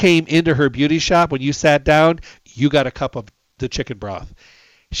when you came into her beauty shop, when you sat down, you got a cup of the chicken broth.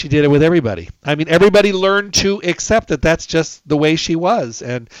 She did it with everybody. I mean, everybody learned to accept that that's just the way she was.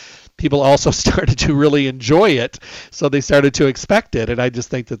 And people also started to really enjoy it. So they started to expect it. And I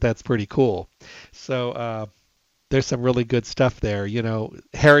just think that that's pretty cool. So there's some really good stuff there,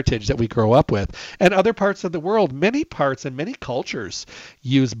 heritage that we grow up with. And other parts of the world, many parts and many cultures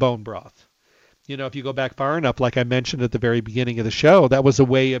use bone broth. If you go back far enough, like I mentioned at the very beginning of the show, that was a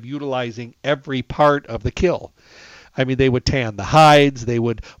way of utilizing every part of the kill. I mean, they would tan the hides, they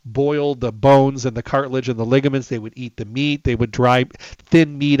would boil the bones and the cartilage and the ligaments, they would eat the meat, they would dry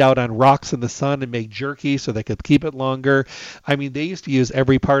thin meat out on rocks in the sun and make jerky so they could keep it longer. I mean, they used to use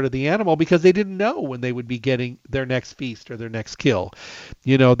every part of the animal because they didn't know when they would be getting their next feast or their next kill.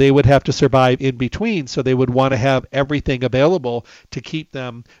 They would have to survive in between, so they would want to have everything available to keep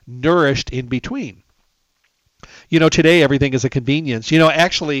them nourished in between. Today everything is a convenience.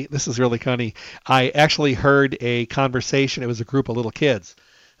 Actually, this is really funny. I actually heard a conversation. It was a group of little kids,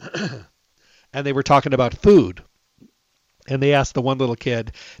 and they were talking about food. And they asked the one little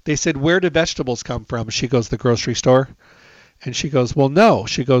kid, they said, "Where do vegetables come from?" She goes, "The grocery store." And she goes, "Well, no."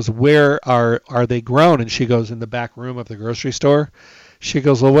 She goes, "Where are they grown?" And she goes, "In the back room of the grocery store." She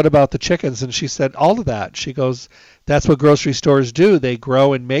goes, "Well, what about the chickens?" And she said, "All of that." She goes, "That's what grocery stores do. They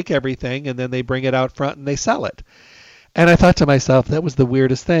grow and make everything, and then they bring it out front and they sell it." And I thought to myself, that was the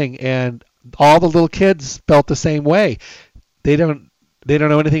weirdest thing. And all the little kids felt the same way. They don't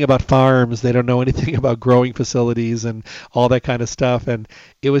know anything about farms. They don't know anything about growing facilities and all that kind of stuff. And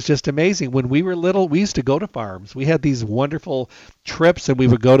it was just amazing. When we were little, we used to go to farms. We had these wonderful trips, and we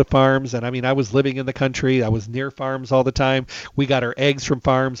would go to farms. And I mean, I was living in the country. I was near farms all the time. We got our eggs from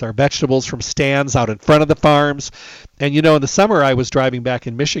farms, our vegetables from stands out in front of the farms. And, in the summer, I was driving back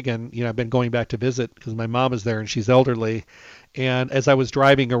in Michigan. I've been going back to visit because my mom is there and she's elderly. And as I was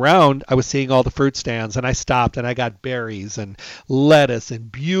driving around, I was seeing all the fruit stands, and I stopped and I got berries and lettuce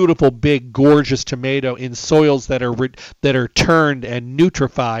and beautiful, big, gorgeous tomato in soils that are turned and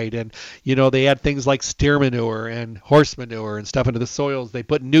nutrified. And, they add things like steer manure and horse manure and stuff into the soils. They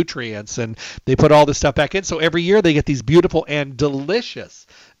put nutrients and they put all this stuff back in. So every year they get these beautiful and delicious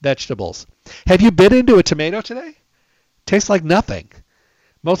vegetables. Have you bit into a tomato today? Tastes like nothing.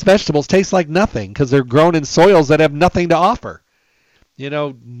 Most vegetables taste like nothing because they're grown in soils that have nothing to offer.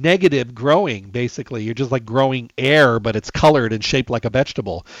 Negative growing, basically. You're just like growing air, but it's colored and shaped like a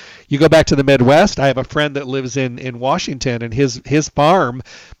vegetable. You go back to the Midwest. I have a friend that lives in Washington, and his farm,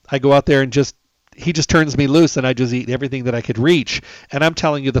 I go out there and he just turns me loose, and I just eat everything that I could reach. And I'm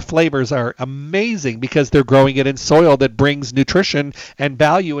telling you, the flavors are amazing because they're growing it in soil that brings nutrition and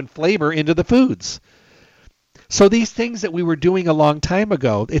value and flavor into the foods. So these things that we were doing a long time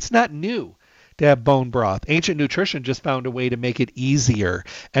ago, it's not new to have bone broth. Ancient nutrition just found a way to make it easier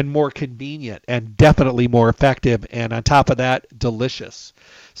and more convenient and definitely more effective. And on top of that, delicious.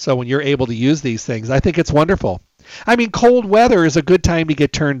 So when you're able to use these things, I think it's wonderful. I mean, cold weather is a good time to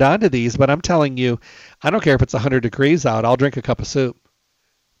get turned on to these, but I'm telling you, I don't care if it's 100 degrees out, I'll drink a cup of soup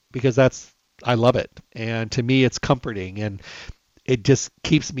because I love it. And to me, it's comforting and it just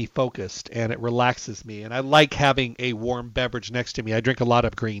keeps me focused and it relaxes me. And I like having a warm beverage next to me. I drink a lot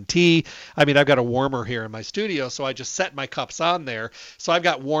of green tea. I mean, I've got a warmer here in my studio, so I just set my cups on there. So I've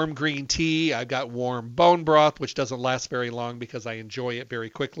got warm green tea. I've got warm bone broth, which doesn't last very long because I enjoy it very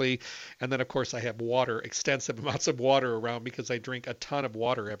quickly. And then, of course, I have water, extensive amounts of water around because I drink a ton of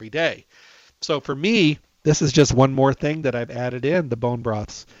water every day. So for me, this is just one more thing that I've added in, the bone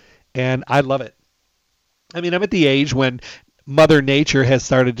broths. And I love it. I mean, I'm at the age when Mother Nature has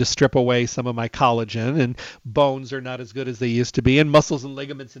started to strip away some of my collagen and bones are not as good as they used to be. And muscles and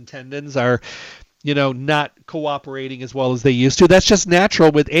ligaments and tendons are, not cooperating as well as they used to. That's just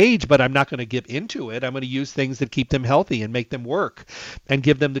natural with age, but I'm not going to give into it. I'm going to use things that keep them healthy and make them work and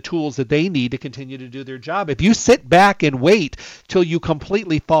give them the tools that they need to continue to do their job. If you sit back and wait till you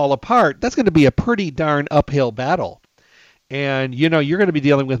completely fall apart, that's going to be a pretty darn uphill battle. And, you're going to be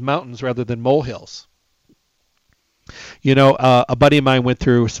dealing with mountains rather than molehills. A buddy of mine went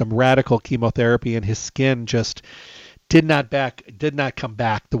through some radical chemotherapy and his skin just did not come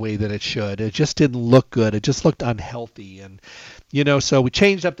back the way that it should. It just didn't look good. It just looked unhealthy. And, so we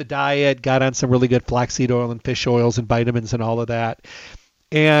changed up the diet, got on some really good flaxseed oil and fish oils and vitamins and all of that.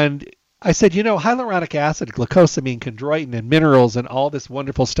 And I said, hyaluronic acid, glucosamine, chondroitin, and minerals and all this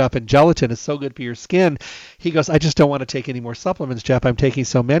wonderful stuff and gelatin is so good for your skin. He goes, I just don't want to take any more supplements, Jeff. I'm taking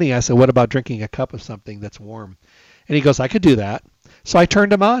so many. I said, what about drinking a cup of something that's warm? And he goes, I could do that. So I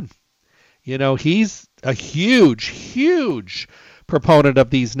turned him on. He's a huge, huge proponent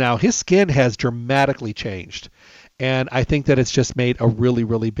of these now. His skin has dramatically changed. And I think that it's just made a really,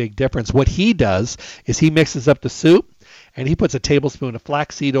 really big difference. What he does is he mixes up the soup and he puts a tablespoon of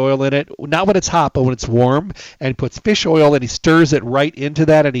flaxseed oil in it, not when it's hot, but when it's warm, and puts fish oil and he stirs it right into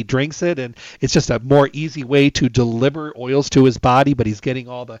that and he drinks it. And it's just a more easy way to deliver oils to his body, but he's getting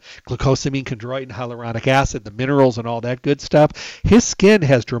all the glucosamine, chondroitin, hyaluronic acid, the minerals and all that good stuff. His skin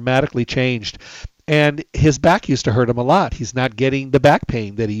has dramatically changed. And his back used to hurt him a lot. He's not getting the back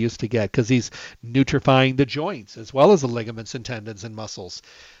pain that he used to get because he's nutrifying the joints as well as the ligaments and tendons and muscles.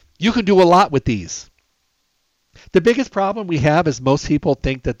 You can do a lot with these. The biggest problem we have is most people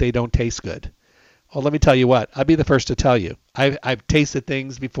think that they don't taste good. Well, let me tell you what. I'll be the first to tell you. I've tasted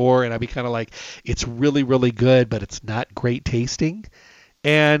things before, and I'll be kind of like, it's really, really good, but it's not great tasting.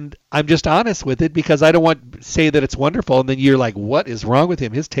 And I'm just honest with it because I don't want to say that it's wonderful, and then you're like, what is wrong with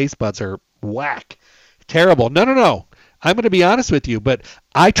him? His taste buds are whack. Terrible. No. I'm going to be honest with you, but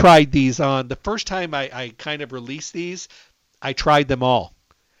I tried these on. The first time I kind of released these, I tried them all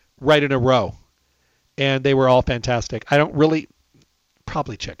right in a row. And they were all fantastic. I don't really,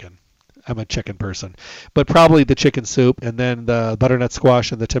 probably chicken. I'm a chicken person. But probably the chicken soup and then the butternut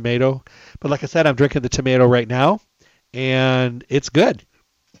squash and the tomato. But like I said, I'm drinking the tomato right now, and it's good.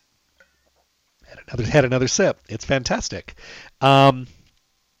 Had another sip. It's fantastic.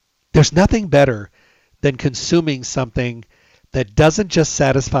 There's nothing better than consuming something that doesn't just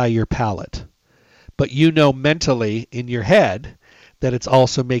satisfy your palate, but mentally in your head that it's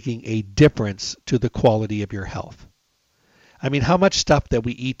also making a difference to the quality of your health. I mean, how much stuff that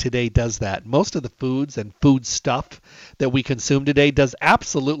we eat today does that? Most of the foods and food stuff that we consume today does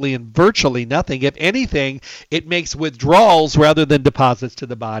absolutely and virtually nothing. If anything, it makes withdrawals rather than deposits to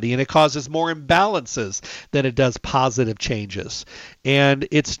the body, and it causes more imbalances than it does positive changes. And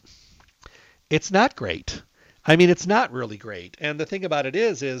it's not great. I mean, it's not really great. And the thing about it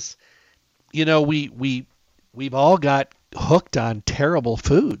is we've all got hooked on terrible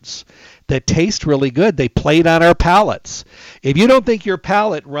foods that taste really good. They played on our palates. If you don't think your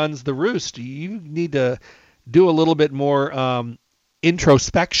palate runs the roost, you need to do a little bit more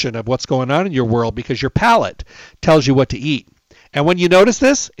introspection of what's going on in your world, because your palate tells you what to eat. And when you notice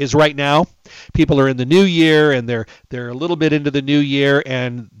this is right now, people are in the new year and they're a little bit into the new year,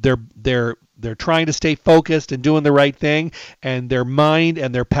 and they're trying to stay focused and doing the right thing, and their mind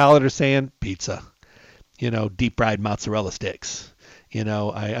and their palate are saying pizza. Deep fried mozzarella sticks.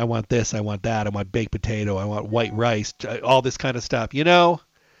 I want this, I want that, I want baked potato, I want white rice, all this kind of stuff.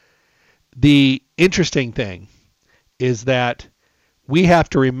 The interesting thing is that we have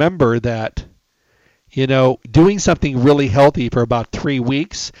to remember that, doing something really healthy for about 3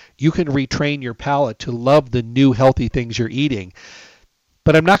 weeks, you can retrain your palate to love the new healthy things you're eating.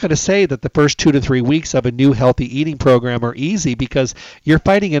 But I'm not going to say that the first 2 to 3 weeks of a new healthy eating program are easy, because you're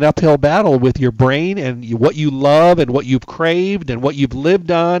fighting an uphill battle with your brain and what you love and what you've craved and what you've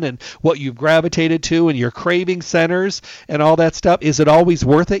lived on and what you've gravitated to and your craving centers and all that stuff. Is it always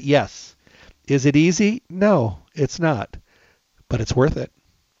worth it? Yes. Is it easy? No, it's not. But it's worth it.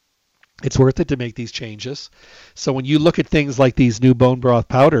 It's worth it to make these changes. So when you look at things like these new bone broth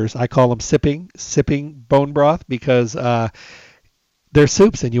powders, I call them sipping bone broth, because they're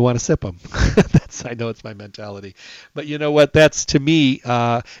soups and you want to sip them. I know it's my mentality. But you know what? That's, to me,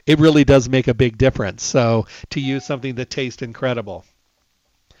 it really does make a big difference. So to use something that tastes incredible.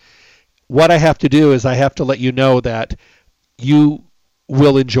 What I have to do is I have to let you know that you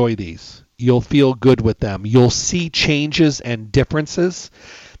will enjoy these. You'll feel good with them. You'll see changes and differences,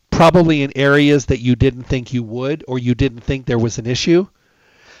 probably in areas that you didn't think you would, or you didn't think there was an issue.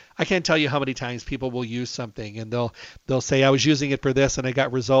 I can't tell you how many times people will use something and they'll say, I was using it for this and I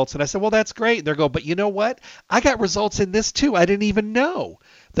got results. And I said, well, that's great. And they'll go, but you know what? I got results in this too. I didn't even know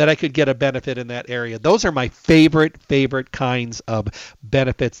that I could get a benefit in that area. Those are my favorite kinds of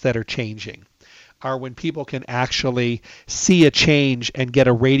benefits that are changing, are when people can actually see a change and get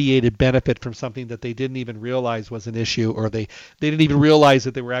a radiated benefit from something that they didn't even realize was an issue, or they didn't even realize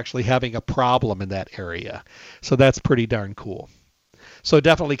that they were actually having a problem in that area. So that's pretty darn cool. So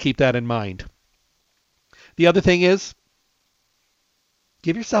definitely keep that in mind. The other thing is,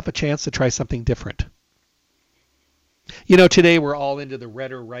 give yourself a chance to try something different. You know, today we're all into the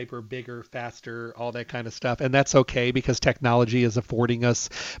redder, riper, bigger, faster, all that kind of stuff. And that's okay, because technology is affording us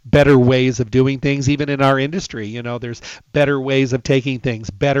better ways of doing things, even in our industry. You know, there's better ways of taking things,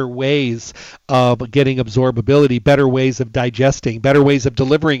 better ways of getting absorbability, better ways of digesting, better ways of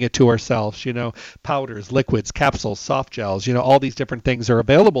delivering it to ourselves. You know, powders, liquids, capsules, soft gels, you know, all these different things are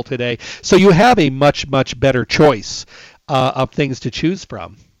available today. So you have a much better choice of things to choose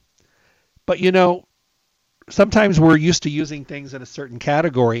from. But, you know, sometimes we're used to using things in a certain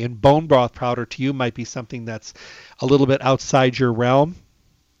category, and bone broth powder to you might be something that's a little bit outside your realm.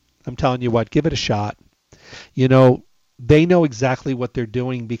 I'm telling you what, give it a shot. You know, they know exactly what they're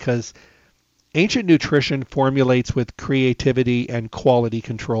doing, because Ancient Nutrition formulates with creativity and quality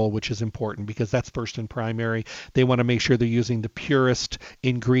control, which is important, because that's first and primary. They want to make sure they're using the purest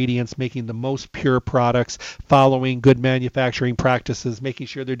ingredients, making the most pure products, following good manufacturing practices, making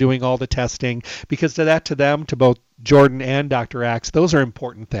sure they're doing all the testing, because to them, to both Jordan and Dr. Axe, those are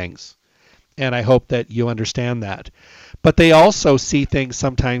important things. And I hope that you understand that. But they also see things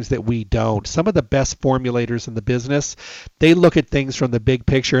sometimes that we don't. Some of the best formulators in the business, they look at things from the big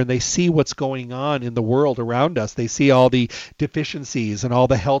picture, and they see what's going on in the world around us. They see all the deficiencies and all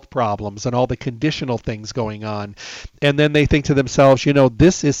the health problems and all the conditional things going on. And then they think to themselves, you know,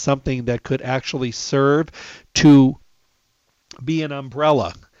 this is something that could actually serve to be an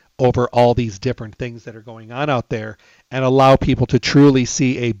umbrella over all these different things that are going on out there, and allow people to truly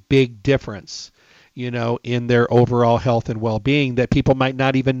see a big difference, you know, in their overall health and well-being, that people might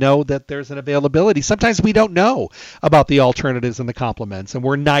not even know that there's an availability. Sometimes we don't know about the alternatives and the complements, and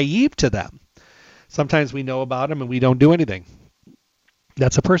we're naive to them. Sometimes we know about them and we don't do anything.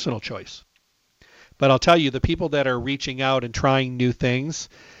 That's a personal choice. But I'll tell you, the people that are reaching out and trying new things,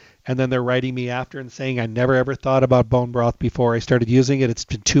 and then they're writing me after and saying, I never ever thought about bone broth before I started using it. It's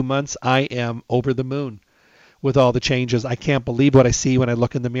been 2 months. I am over the moon with all the changes. I can't believe what I see when I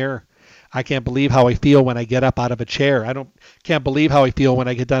look in the mirror. I can't believe how I feel when I get up out of a chair. Can't believe how I feel when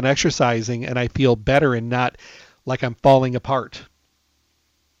I get done exercising and I feel better and not like I'm falling apart.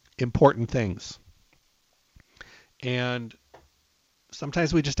 Important things. And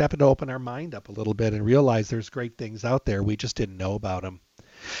sometimes we just have to open our mind up a little bit and realize there's great things out there. We just didn't know about them.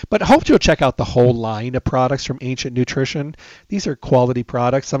 But I hope you'll check out the whole line of products from Ancient Nutrition. These are quality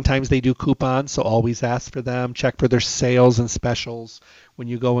products. Sometimes they do coupons, so always ask for them. Check for their sales and specials when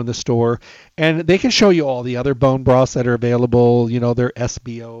you go in the store. And they can show you all the other bone broths that are available. You know, their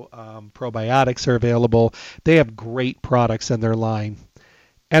SBO probiotics are available. They have great products in their line.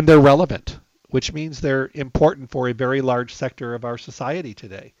 And they're relevant, which means they're important for a very large sector of our society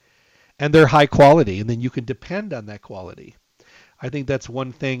today. And they're high quality, and then you can depend on that quality. I think that's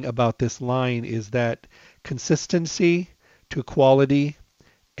one thing about this line, is that consistency to quality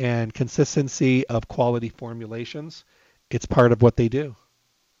and consistency of quality formulations, it's part of what they do.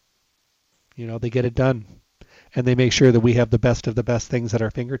 You know, they get it done, and they make sure that we have the best of the best things at our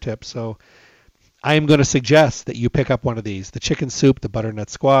fingertips. So I am going to suggest that you pick up one of these, the chicken soup, the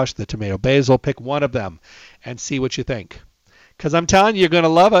butternut squash, the tomato basil. Pick one of them and see what you think. Because I'm telling you, you're going to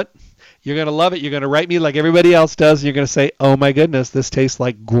love it. You're going to love it. You're going to write me like everybody else does. And you're going to say, oh my goodness, this tastes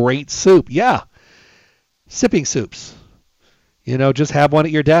like great soup. Yeah. Sipping soups. Just have one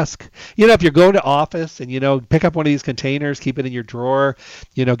at your desk. If you're going to office and, pick up one of these containers, keep it in your drawer,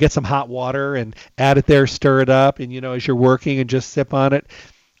 get some hot water and add it there, stir it up. And, as you're working and just sip on it,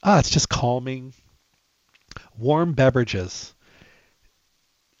 it's just calming. Warm beverages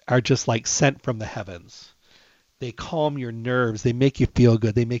are just like sent from the heavens. They calm your nerves. They make you feel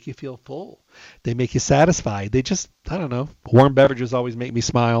good. They make you feel full. They make you satisfied. They just, I don't know. Warm beverages always make me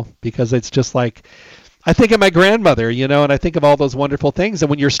smile because it's just like, I think of my grandmother, and I think of all those wonderful things. And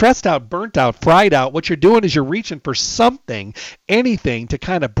when you're stressed out, burnt out, fried out, what you're doing is you're reaching for something, anything to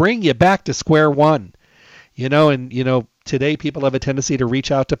kind of bring you back to square one. Today people have a tendency to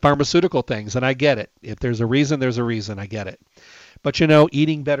reach out to pharmaceutical things, and I get it. If there's a reason, there's a reason. I get it. But,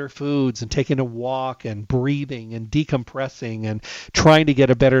 eating better foods and taking a walk and breathing and decompressing and trying to get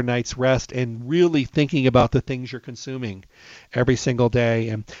a better night's rest and really thinking about the things you're consuming every single day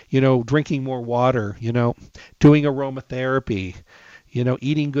and, drinking more water, doing aromatherapy,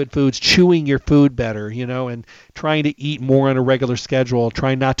 eating good foods, chewing your food better, and trying to eat more on a regular schedule,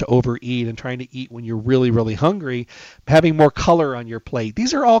 trying not to overeat and trying to eat when you're really, really hungry, having more color on your plate.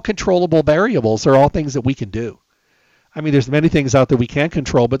 These are all controllable variables. They're all things that we can do. I mean, there's many things out there we can't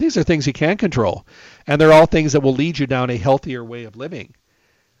control, but these are things you can control. And they're all things that will lead you down a healthier way of living.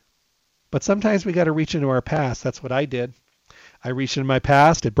 But sometimes we got to reach into our past. That's what I did. I reached into my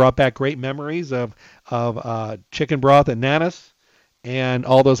past. It brought back great memories of chicken broth and Nana's and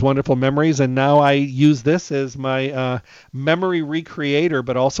all those wonderful memories. And now I use this as my memory recreator,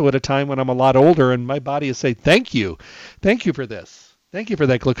 but also at a time when I'm a lot older and my body is saying, thank you. Thank you for this. Thank you for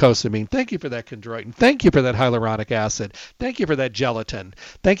that glucosamine. Thank you for that chondroitin. Thank you for that hyaluronic acid. Thank you for that gelatin.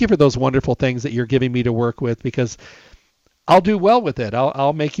 Thank you for those wonderful things that you're giving me to work with because I'll do well with it.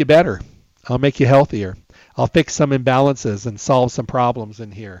 I'll make you better. I'll make you healthier. I'll fix some imbalances and solve some problems in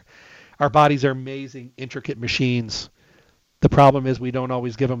here. Our bodies are amazing, intricate machines. The problem is we don't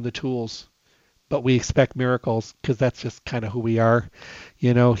always give them the tools, but we expect miracles because that's just kind of who we are.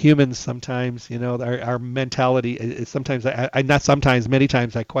 Humans sometimes, our mentality is sometimes, many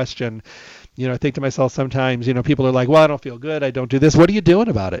times I question, I think to myself sometimes, people are like, well, I don't feel good. I don't do this. What are you doing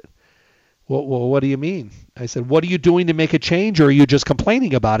about it? Well, what do you mean? I said, what are you doing to make a change, or are you just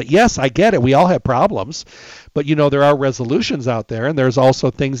complaining about it? Yes, I get it. We all have problems, but there are resolutions out there, and there's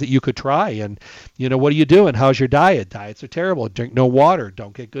also things that you could try. And what are you doing? How's your diet? Diets are terrible. Drink no water.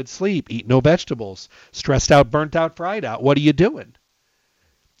 Don't get good sleep. Eat no vegetables. Stressed out, burnt out, fried out. What are you doing?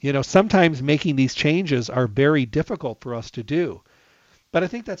 Sometimes making these changes are very difficult for us to do. But I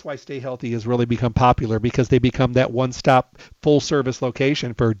think that's why Stay Healthy has really become popular, because they become that one-stop full-service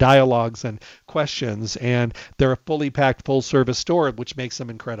location for dialogues and questions, and they're a fully packed full-service store, which makes them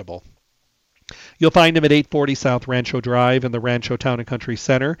incredible. You'll find them at 840 South Rancho Drive in the Rancho Town and Country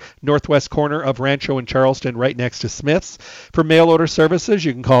Center, northwest corner of Rancho and Charleston, right next to Smith's. For mail order services,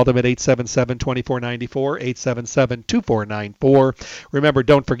 you can call them at 877-2494, 877-2494. Remember,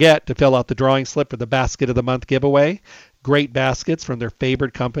 don't forget to fill out the drawing slip for the Basket of the Month giveaway. Great baskets from their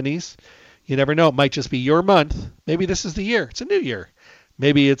favorite companies. You never know. It might just be your month. Maybe this is the year. It's a new year.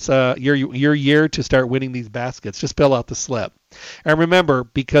 Maybe it's your year to start winning these baskets. Just fill out the slip. And remember,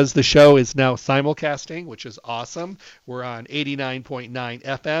 because the show is now simulcasting, which is awesome, we're on 89.9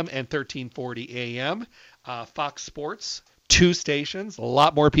 FM and 1340 AM. Fox Sports, 2 stations, a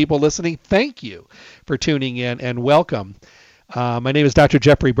lot more people listening. Thank you for tuning in and welcome. My name is Dr.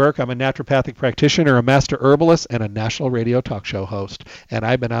 Jeffrey Burke. I'm a naturopathic practitioner, a master herbalist, and a national radio talk show host. And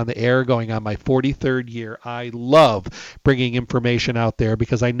I've been on the air going on my 43rd year. I love bringing information out there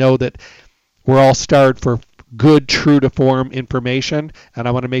because I know that we're all starved for good, true-to-form information, and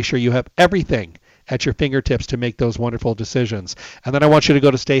I want to make sure you have everything at your fingertips to make those wonderful decisions. And then I want you to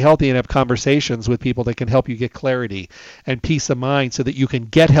go to Stay Healthy and have conversations with people that can help you get clarity and peace of mind so that you can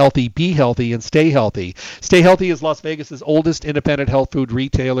get healthy, be healthy, and stay healthy. Stay Healthy is Las Vegas's oldest independent health food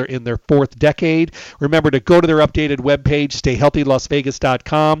retailer in their 4th decade. Remember to go to their updated webpage,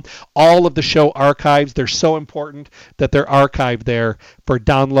 stayhealthylasvegas.com. All of the show archives, they're so important that they're archived there for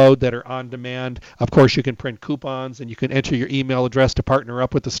download that are on demand. Of course, you can print coupons and you can enter your email address to partner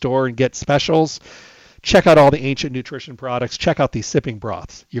up with the store and get specials. Check out all the ancient nutrition products. Check out these sipping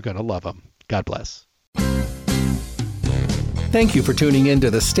broths. You're going to love them. God bless. Thank you for tuning in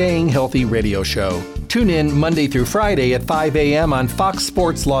to the Staying Healthy Radio Show. Tune in Monday through Friday at 5 a.m. on Fox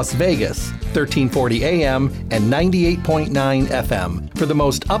Sports Las Vegas, 1340 a.m. and 98.9 FM for the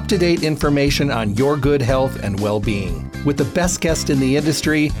most up-to-date information on your good health and well-being. With the best guests in the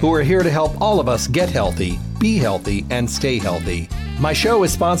industry who are here to help all of us get healthy, be healthy, and stay healthy. My show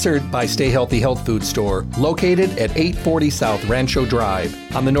is sponsored by Stay Healthy Health Food Store, located at 840 South Rancho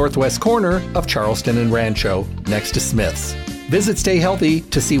Drive on the northwest corner of Charleston and Rancho, next to Smith's. Visit Stay Healthy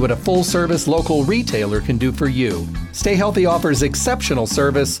to see what a full-service local retailer can do for you. Stay Healthy offers exceptional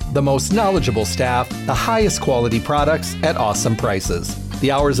service, the most knowledgeable staff, the highest quality products at awesome prices.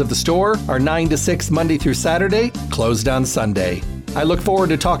 The hours of the store are 9 to 6 Monday through Saturday, closed on Sunday. I look forward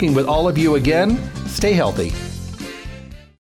to talking with all of you again. Stay healthy.